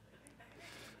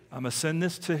 I'm going to send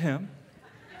this to him.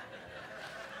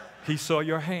 He saw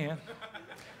your hand.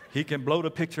 He can blow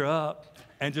the picture up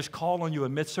and just call on you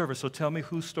in mid-service. So tell me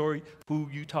who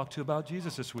you talked to about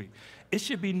Jesus this week. It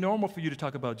should be normal for you to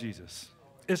talk about Jesus.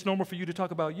 It's normal for you to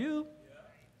talk about you.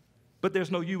 But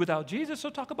there's no you without Jesus, so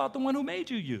talk about the one who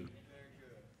made you you.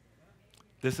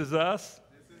 This is us.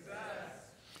 This is us.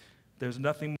 There's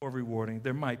nothing more rewarding.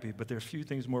 There might be, but there's few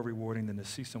things more rewarding than to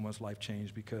see someone's life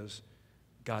change because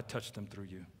God touched them through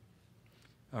you.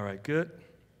 All right, good.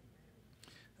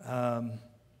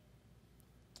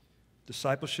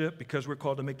 Discipleship, because we're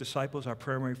called to make disciples, our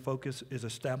primary focus is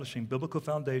establishing biblical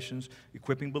foundations,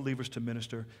 equipping believers to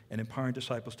minister, and empowering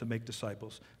disciples to make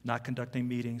disciples, not conducting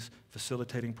meetings,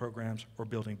 facilitating programs, or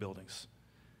building buildings.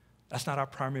 That's not our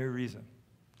primary reason.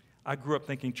 I grew up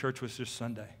thinking church was just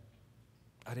Sunday.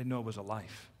 I didn't know it was a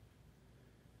life.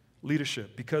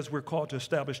 Leadership. Because we're called to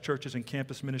establish churches and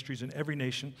campus ministries in every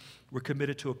nation, we're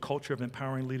committed to a culture of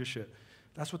empowering leadership.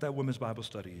 That's what that women's Bible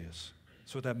study is.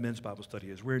 That's what that men's Bible study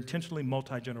is. We're intentionally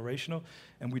multi-generational,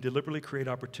 and we deliberately create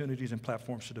opportunities and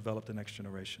platforms to develop the next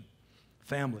generation.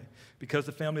 Family. Because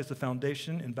the family is the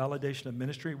foundation and validation of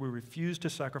ministry, we refuse to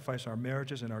sacrifice our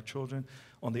marriages and our children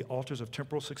on the altars of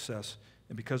temporal success.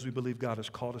 And because we believe God has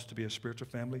called us to be a spiritual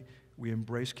family, we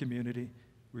embrace community.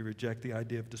 We reject the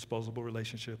idea of disposable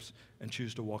relationships and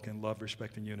choose to walk in love,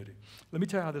 respect, and unity. Let me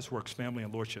tell you how this works, family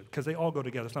and lordship, because they all go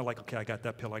together. It's not like, okay, I got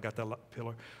that pillar, I got that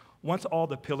pillar. Once all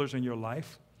the pillars in your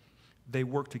life, they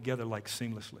work together like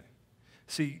seamlessly.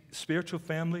 See, spiritual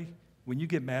family, when you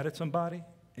get mad at somebody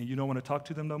and you don't want to talk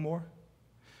to them no more,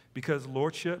 because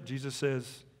lordship, Jesus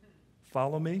says,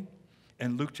 follow me.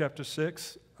 And Luke chapter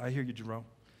 6, I hear you, Jerome.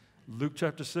 Luke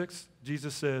chapter 6,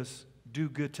 Jesus says, do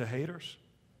good to haters.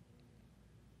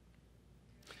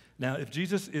 Now, if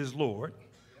Jesus is Lord,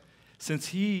 since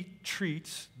he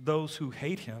treats those who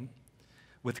hate him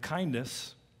with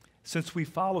kindness, since we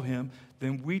follow him,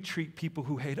 then we treat people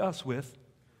who hate us with.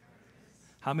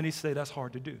 How many say that's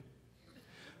hard to do?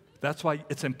 That's why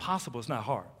it's impossible. It's not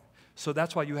hard. So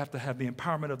that's why you have to have the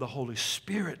empowerment of the Holy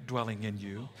Spirit dwelling in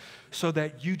you so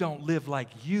that you don't live like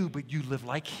you, but you live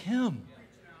like him.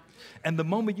 And the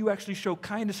moment you actually show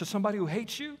kindness to somebody who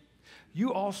hates you, you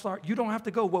don't have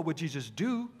to go, what would Jesus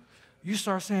do? You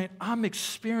start saying, I'm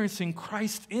experiencing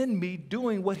Christ in me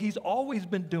doing what he's always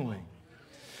been doing.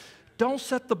 Don't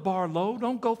set the bar low.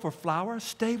 Don't go for flowers.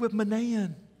 Stay with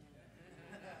Manaean.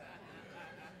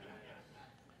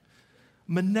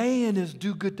 Manaean is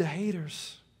do good to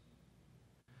haters.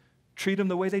 Treat them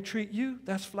the way they treat you.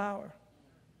 That's flower.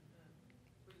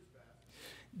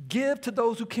 Give to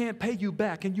those who can't pay you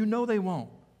back, and you know they won't.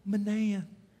 Manaean.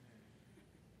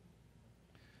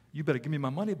 You better give me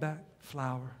my money back.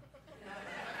 Flower.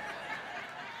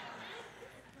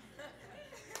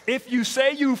 If you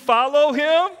say you follow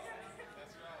him,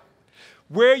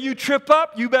 where you trip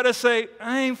up, you better say,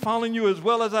 I ain't following you as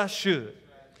well as I should.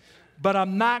 But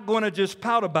I'm not going to just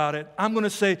pout about it. I'm going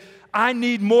to say, I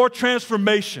need more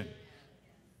transformation.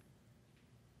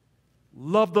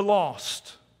 Love the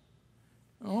lost.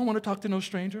 I don't want to talk to no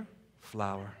stranger.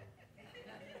 Flower.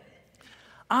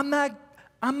 I'm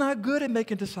not good at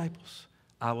making disciples.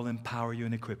 I will empower you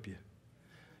and equip you.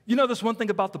 You know this one thing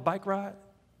about the bike ride?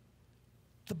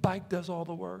 The bike does all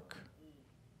the work.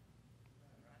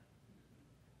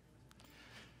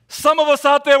 Some of us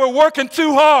out there were working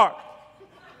too hard.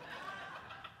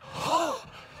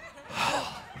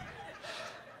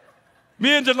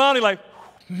 Me and Jelani like,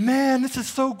 man, this is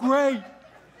so great.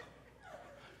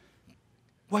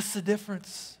 What's the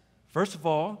difference? First of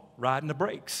all, riding the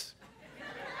brakes.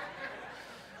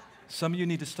 Some of you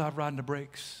need to stop riding the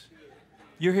brakes.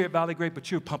 You're here at Valley Great,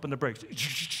 but you're pumping the brakes.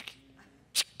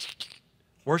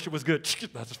 Worship was good.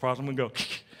 That's as far as I'm going to go.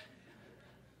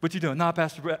 What you doing? No,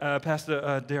 Pastor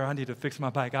Darryl, I need to fix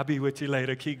my bike. I'll be with you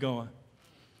later. Keep going.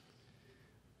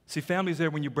 See, family's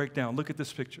there when you break down. Look at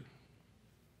this picture.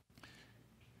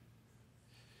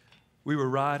 We were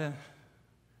riding.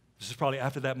 This is probably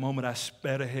after that moment I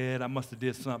sped ahead. I must have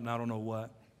did something. I don't know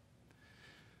what.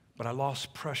 But I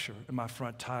lost pressure in my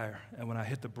front tire. And when I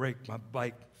hit the brake, my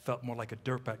bike felt more like a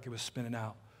dirt bike. It was spinning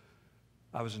out.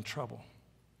 I was in trouble.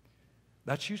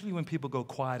 That's usually when people go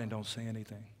quiet and don't say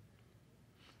anything.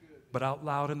 But out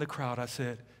loud in the crowd, I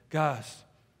said, guys,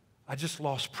 I just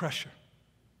lost pressure.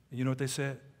 And you know what they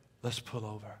said? Let's pull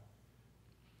over.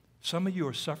 Some of you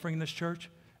are suffering in this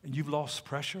church, and you've lost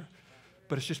pressure,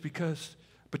 but it's just because,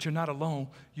 but you're not alone.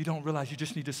 You don't realize you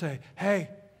just need to say, hey,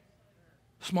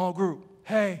 small group,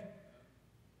 hey,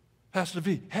 Pastor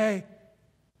V, hey,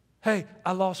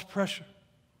 I lost pressure.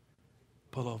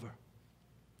 Pull over.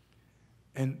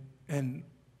 And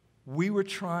we were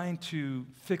trying to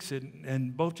fix it,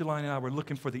 and both Jelani and I were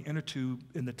looking for the inner tube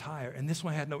in the tire, and this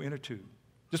one had no inner tube.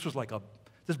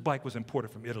 This bike was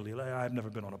imported from Italy. I've never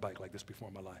been on a bike like this before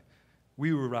in my life.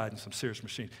 We were riding some serious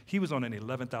machines. He was on an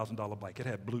 $11,000 bike. It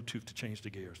had Bluetooth to change the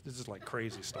gears. This is like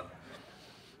crazy stuff.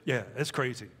 Yeah, it's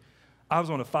crazy. I was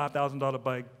on a $5,000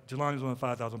 bike. Jelani was on a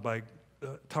 $5,000 bike.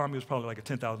 Tommy was probably like a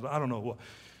 $10,000. I don't know what.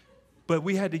 But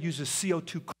we had to use a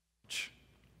CO2 cartridge.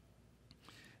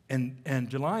 And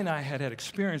Jelani and I had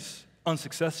experience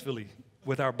unsuccessfully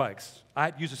with our bikes.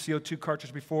 I'd used a CO2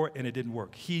 cartridge before, and it didn't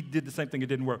work. He did the same thing, it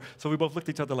didn't work. So we both looked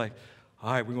at each other like,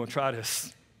 all right, we're going to try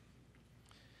this.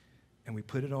 And we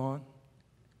put it on.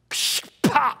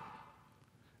 Pop!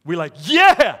 We're like,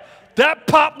 yeah, that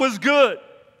pop was good.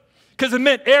 Because it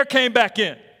meant air came back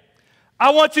in. I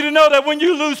want you to know that when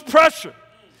you lose pressure,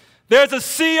 there's a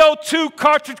CO2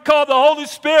 cartridge called the Holy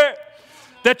Spirit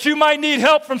that you might need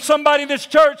help from somebody in this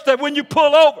church, that when you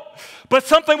pull over, but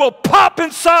something will pop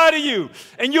inside of you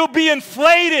and you'll be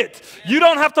inflated. You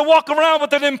don't have to walk around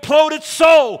with an imploded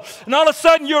soul. And all of a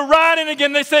sudden you're riding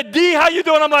again. They said, D, how you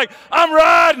doing? I'm like, I'm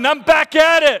riding. I'm back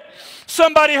at it.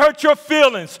 Somebody hurt your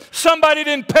feelings. Somebody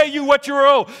didn't pay you what you were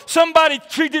owed. Somebody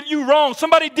treated you wrong.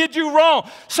 Somebody did you wrong.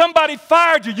 Somebody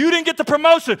fired you. You didn't get the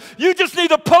promotion. You just need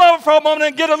to pull over for a moment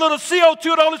and get a little CO2 of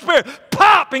the Holy Spirit.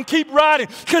 Pop and keep riding,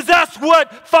 because that's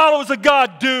what followers of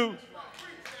God do.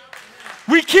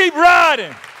 We keep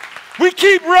riding. We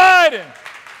keep riding.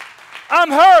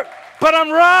 I'm hurt, but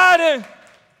I'm riding.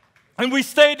 And we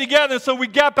stayed together, so we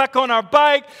got back on our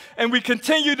bike, and we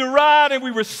continued to ride, and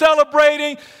we were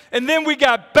celebrating. And then we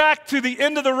got back to the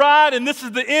end of the ride, and this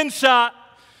is the end shot.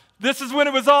 This is when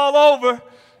it was all over.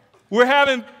 We're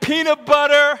having peanut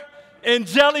butter and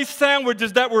jelly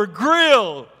sandwiches that were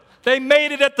grilled. They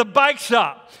made it at the bike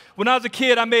shop. When I was a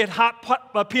kid, I made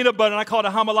hot peanut butter, and I called it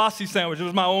a hamalasi sandwich. It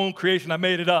was my own creation. I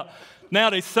made it up.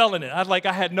 Now they're selling it.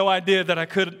 I had no idea that I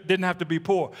didn't have to be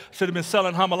poor. Should have been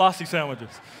selling hamalasi sandwiches.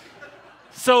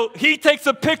 So he takes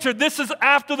a picture. This is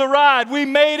after the ride. We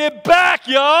made it back,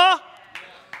 y'all.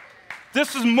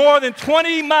 This is more than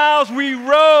 20 miles we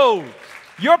rode.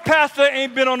 Your pastor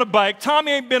ain't been on a bike.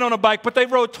 Tommy ain't been on a bike, but they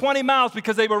rode 20 miles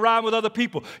because they were riding with other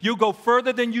people. You'll go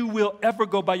further than you will ever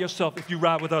go by yourself if you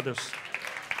ride with others.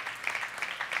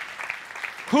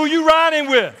 Who you riding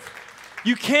with?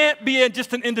 You can't be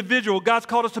just an individual. God's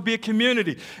called us to be a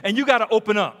community, and you got to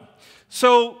open up.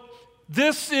 So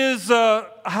this is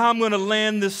how I'm going to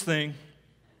land this thing.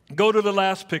 Go to the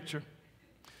last picture.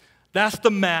 That's the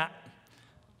map.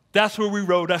 That's where we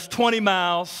rode. That's 20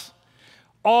 miles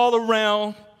all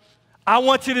around. I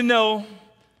want you to know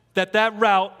that that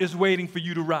route is waiting for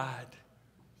you to ride.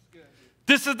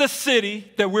 This is the city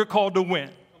that we're called to win.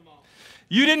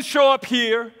 You didn't show up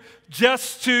here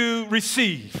just to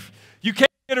receive. You came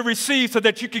here to receive so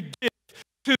that you could get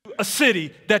to a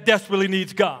city that desperately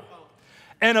needs God.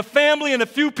 And a family and a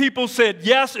few people said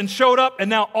yes and showed up, and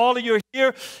now all of you are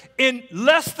here. In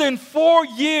less than 4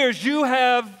 years, you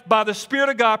have, by the Spirit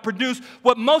of God, produced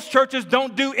what most churches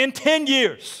don't do in 10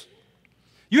 years.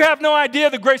 You have no idea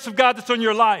the grace of God that's on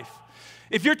your life.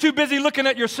 If you're too busy looking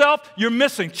at yourself, you're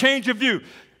missing. Change your view.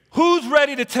 Who's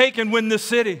ready to take and win this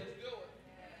city?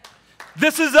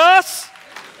 This is us.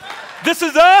 This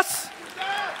is us.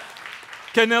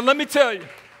 Okay, now let me tell you.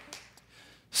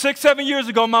 6, 7 years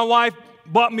ago, my wife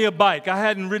bought me a bike. I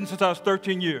hadn't ridden since I was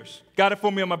 13 years. Got it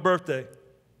for me on my birthday.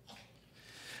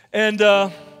 And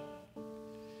the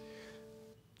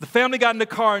family got in the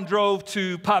car and drove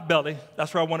to Potbelly.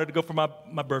 That's where I wanted to go for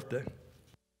my birthday.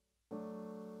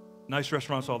 Nice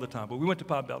restaurants all the time, but we went to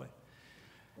Potbelly.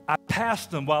 I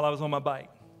passed them while I was on my bike.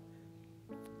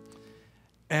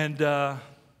 And I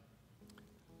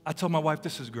told my wife,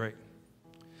 this is great.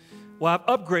 Well, I've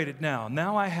upgraded now.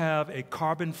 Now I have a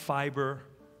carbon fiber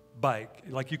bike,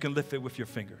 like you can lift it with your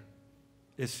finger.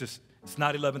 It's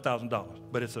not $11,000,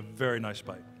 but it's a very nice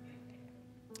bike.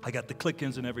 I got the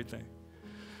click-ins and everything.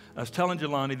 I was telling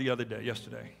Jelani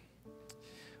yesterday,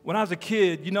 when I was a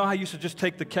kid, you know how I used to just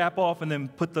take the cap off and then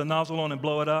put the nozzle on and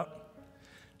blow it up?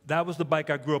 That was the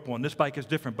bike I grew up on. This bike is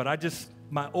different, but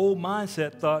my old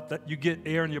mindset thought that you get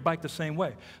air in your bike the same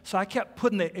way. So I kept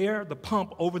putting the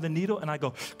pump over the needle, and I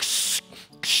go,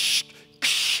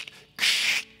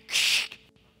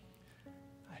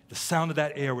 the sound of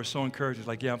that air was so encouraging.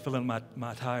 Like, yeah, I'm feeling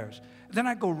my tires. And then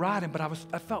I go riding, but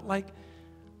I felt like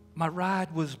my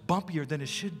ride was bumpier than it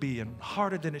should be and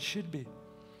harder than it should be.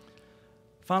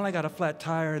 Finally, I got a flat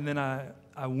tire, and then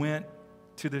I went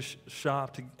to the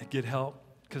shop to get help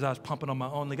because I was pumping on my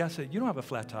own. The guy said, you don't have a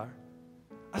flat tire.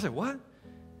 I said, what?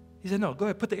 He said, no, go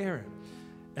ahead, put the air in.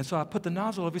 And so I put the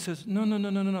nozzle off. He says,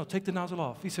 no, take the nozzle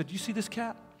off. He said, you see this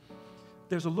cap?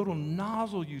 There's a little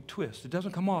nozzle you twist. It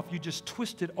doesn't come off. You just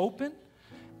twist it open,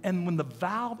 and when the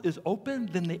valve is open,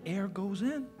 then the air goes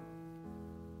in.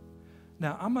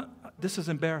 Now, this is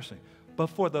embarrassing, but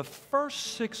for the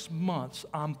first 6 months,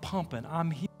 I'm pumping.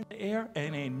 I'm heating the air,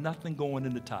 and ain't nothing going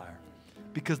in the tire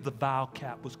because the valve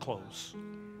cap was closed.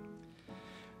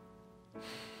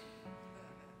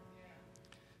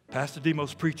 Pastor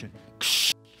Demo's preaching.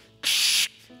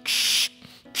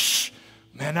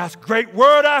 Man, that's a great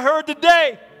word I heard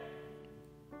today.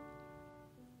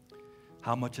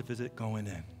 How much of it is it going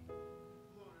in?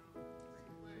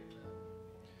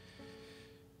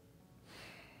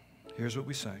 Here's what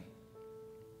we sang.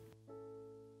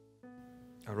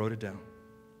 I wrote it down.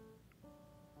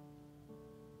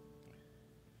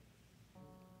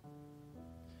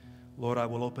 Lord, I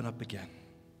will open up again.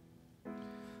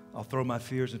 I'll throw my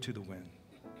fears into the wind.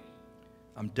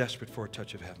 I'm desperate for a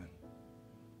touch of heaven.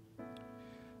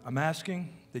 I'm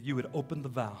asking that you would open the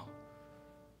valve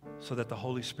so that the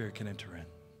Holy Spirit can enter in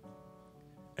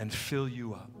and fill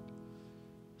you up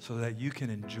so that you can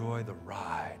enjoy the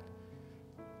ride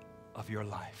of your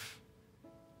life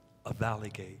of Valley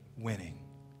Gate, winning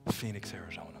Phoenix,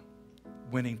 Arizona,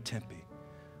 winning Tempe,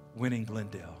 winning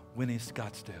Glendale, winning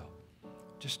Scottsdale.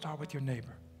 Just start with your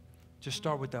neighbor. Just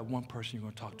start with that one person you're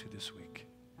going to talk to this week.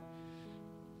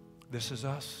 This is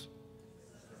us.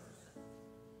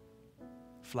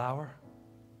 Flower.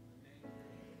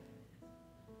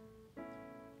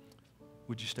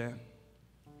 Would you stand?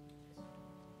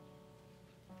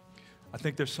 I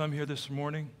think there's some here this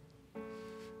morning,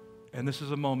 and this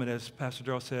is a moment, as Pastor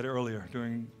Darrell said earlier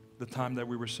during the time that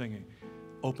we were singing,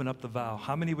 open up the valve.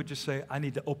 How many would just say, I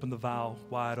need to open the valve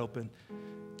wide open?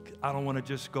 I don't want to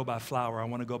just go by Flower. I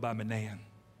want to go by Manan.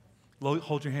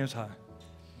 Hold your hands high.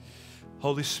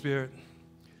 Holy Spirit,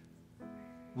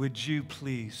 would you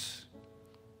please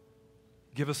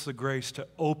give us the grace to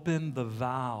open the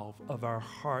valve of our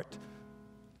heart,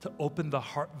 to open the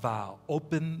heart valve,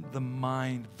 open the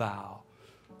mind valve,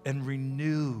 and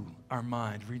renew our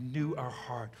mind, renew our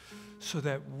heart, so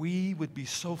that we would be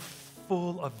so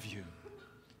full of you.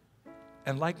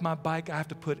 And like my bike, I have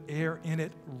to put air in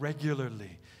it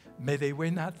regularly. May they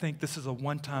not think this is a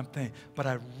one-time thing, but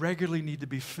I regularly need to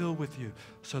be filled with you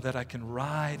so that I can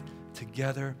ride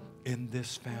together in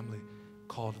this family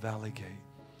called Valley Gate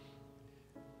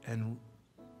and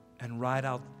ride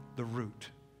out the route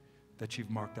that you've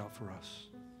marked out for us.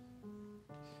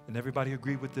 And everybody who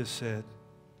agreed with this said,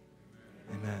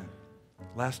 amen.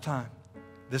 Last time.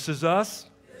 This is us.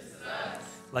 This is us.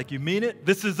 Like you mean it.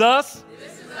 This is us.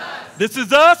 This is us. This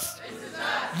is us. This is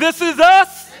us. This is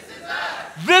us.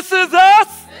 This is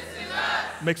us. This is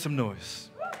us. Make some noise.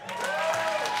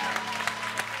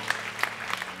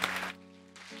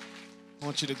 I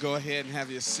want you to go ahead and have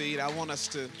your seat. I want us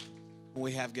to, when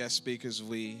we have guest speakers,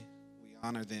 we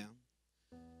honor them.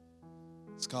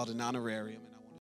 It's called an honorarium.